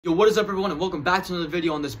Yo, what is up everyone, and welcome back to another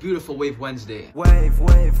video on this beautiful Wave Wednesday. Wave,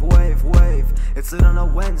 wave, wave, wave. It's lit on a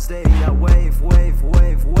Wednesday, yeah. Wave, wave,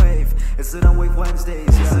 wave, wave. It's lit on Wave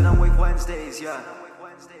Wednesdays, yeah. It's lit on Wave Wednesdays, yeah.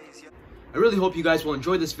 I really hope you guys will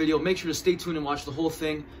enjoy this video. Make sure to stay tuned and watch the whole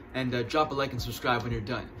thing, and drop a like and subscribe when you're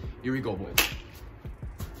done. Here we go, boys.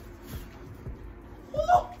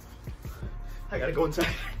 Oh, I gotta go inside.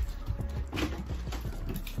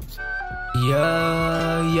 Yeah.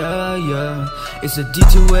 It's a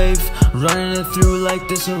D2 wave, running it through like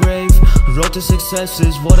this a rave. Road to success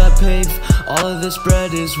is what I pave. All of this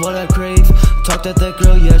bread is what I crave. Talked at that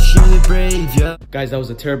girl, yeah, she really brave, yeah. Guys, that was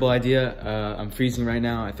a terrible idea. I'm freezing right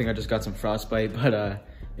now. I think I just got some frostbite, but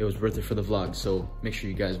it was worth it for the vlog. So make sure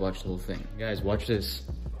you guys watch the whole thing. Guys, watch this.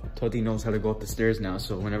 Toti knows how to go up the stairs now,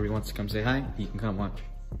 so whenever he wants to come say hi, he can come watch.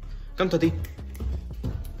 Come, Toti.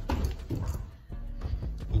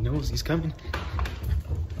 He knows he's coming.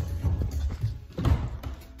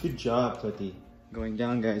 Good job, Toti. Going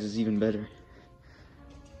down, guys, is even better.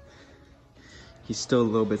 He's still a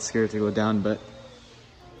little bit scared to go down, but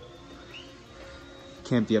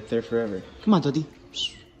can't be up there forever. Come on, Toti.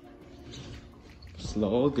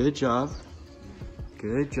 Slow, good job.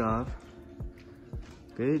 Good job.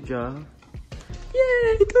 Good job.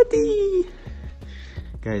 Yay, Toti!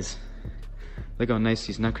 Guys, look how nice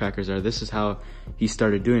these nutcrackers are. This is how he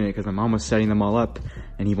started doing it, because my mom was setting them all up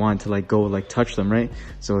and he wanted to like go like touch them, right?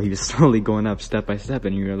 So he was slowly going up step by step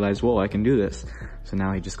and he realized, whoa, I can do this. So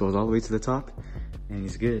now he just goes all the way to the top and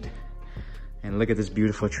he's good. And look at this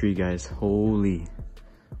beautiful tree, guys. Holy.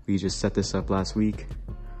 We just set this up last week,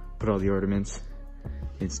 put all the ornaments.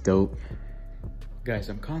 It's dope. Guys,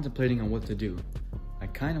 I'm contemplating on what to do. I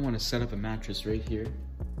kind of want to set up a mattress right here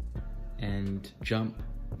and jump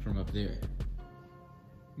from up there.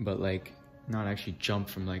 But like, not actually jump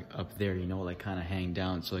from like up there, you know, like kind of hang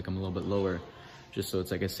down so like I'm a little bit lower, just so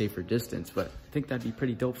it's like a safer distance. But I think that'd be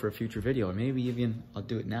pretty dope for a future video, or maybe even I'll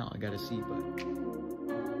do it now. I gotta see. But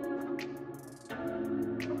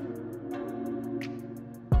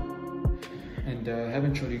and I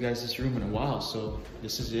haven't showed you guys this room in a while, so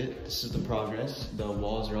this is it. This is the progress. The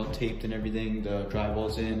walls are all taped and everything, the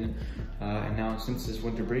drywall's in, and now since this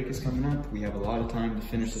winter break is coming up, we have a lot of time to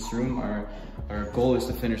finish this room. Our goal is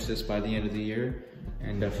to finish this by the end of the year.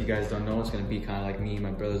 And if you guys don't know, it's gonna be kind of like me and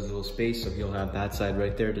my brother's little space. So he'll have that side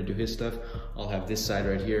right there to do his stuff. I'll have this side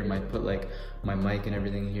right here. Might put like my mic and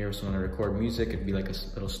everything here. So when I record music, it'd be like a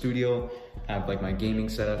little studio. Have like my gaming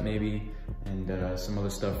setup maybe, and some other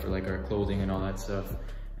stuff for like our clothing and all that stuff.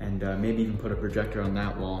 And maybe even put a projector on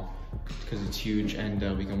that wall because it's huge, and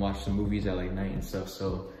we can watch some movies at like night and stuff.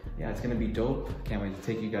 So yeah, it's gonna be dope. Can't wait to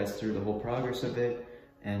take you guys through the whole progress of it.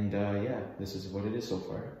 And yeah, this is what it is so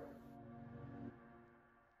far.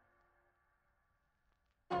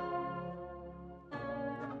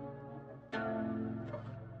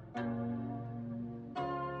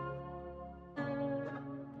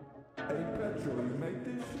 Hey Petro, you make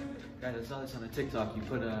this shit? Guys, I saw this on a TikTok. You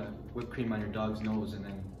put whipped cream on your dog's nose and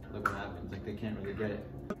then look what happens. Like, they can't really get it.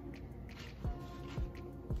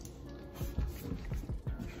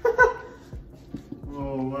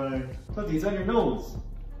 Oh way. Toti, it's on your nose.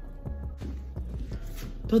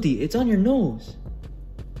 Toti, it's on your nose.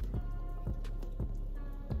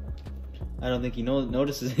 I don't think he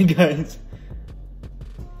notices it, guys.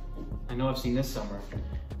 I know I've seen this somewhere.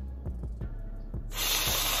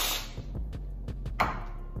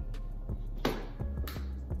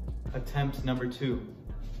 Attempt number 2.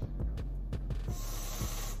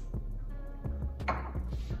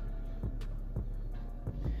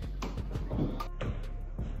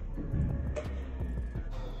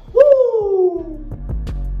 Woo!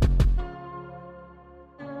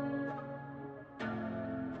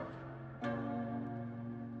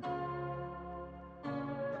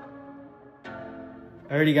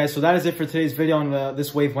 Alrighty guys, so that is it for today's video on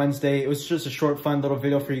this Wave Wednesday. It was just a short, fun little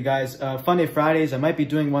video for you guys. Fun Day Fridays, I might be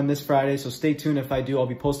doing one this Friday, so stay tuned. If I do, I'll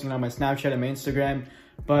be posting it on my Snapchat and my Instagram.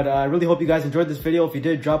 But I really hope you guys enjoyed this video. If you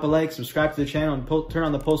did, drop a like, subscribe to the channel, and turn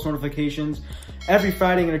on the post notifications. Every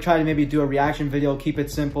Friday, I'm going to try to maybe do a reaction video, keep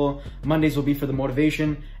it simple. Mondays will be for the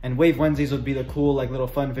motivation, and Wave Wednesdays will be the cool, like, little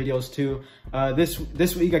fun videos too.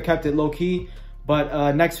 This week, I kept it low-key.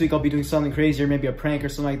 But next week I'll be doing something crazier, maybe a prank or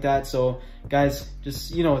something like that. So guys, just,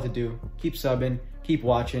 you know what to do. Keep subbing, keep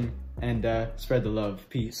watching, and spread the love.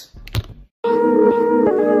 Peace.